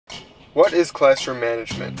What is classroom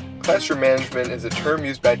management? Classroom management is a term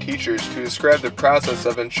used by teachers to describe the process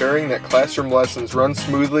of ensuring that classroom lessons run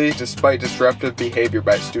smoothly despite disruptive behavior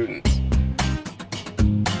by students.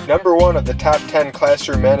 Number 1 of the top 10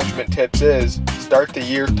 classroom management tips is, start the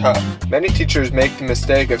year tough. Many teachers make the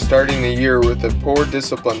mistake of starting the year with a poor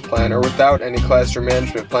discipline plan or without any classroom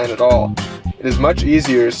management plan at all. It is much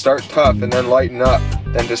easier to start tough and then lighten up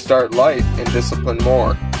than to start light and discipline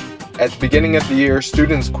more. At the beginning of the year,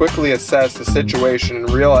 students quickly assess the situation and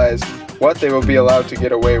realize what they will be allowed to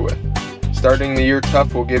get away with. Starting the year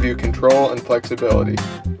tough will give you control and flexibility.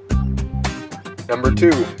 Number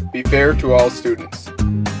 2, be fair to all students.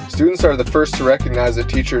 Students are the first to recognize a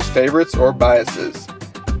teacher's favorites or biases.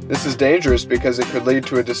 This is dangerous because it could lead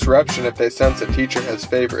to a disruption if they sense a teacher has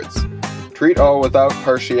favorites. Treat all without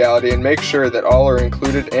partiality and make sure that all are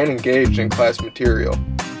included and engaged in class material.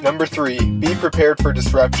 Number 3, be prepared for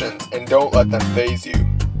disruptions and don't let them faze you.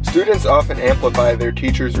 Students often amplify their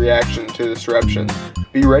teacher's reaction to disruptions.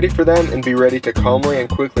 Be ready for them and be ready to calmly and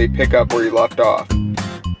quickly pick up where you left off.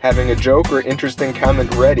 Having a joke or interesting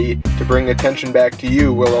comment ready to bring attention back to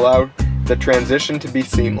you will allow the transition to be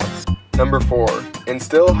seamless. Number 4,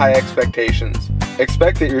 instill high expectations.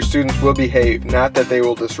 Expect that your students will behave, not that they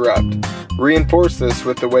will disrupt. Reinforce this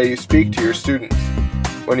with the way you speak to your students.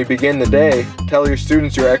 When you begin the day, tell your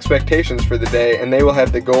students your expectations for the day and they will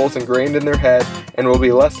have the goals ingrained in their head and will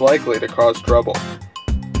be less likely to cause trouble.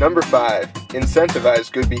 Number 5,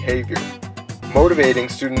 incentivize good behavior. Motivating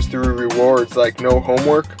students through rewards like no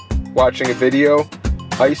homework, watching a video,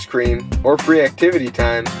 ice cream, or free activity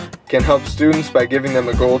time can help students by giving them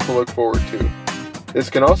a goal to look forward to.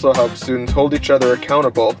 This can also help students hold each other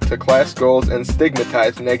accountable to class goals and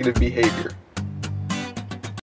stigmatize negative behavior.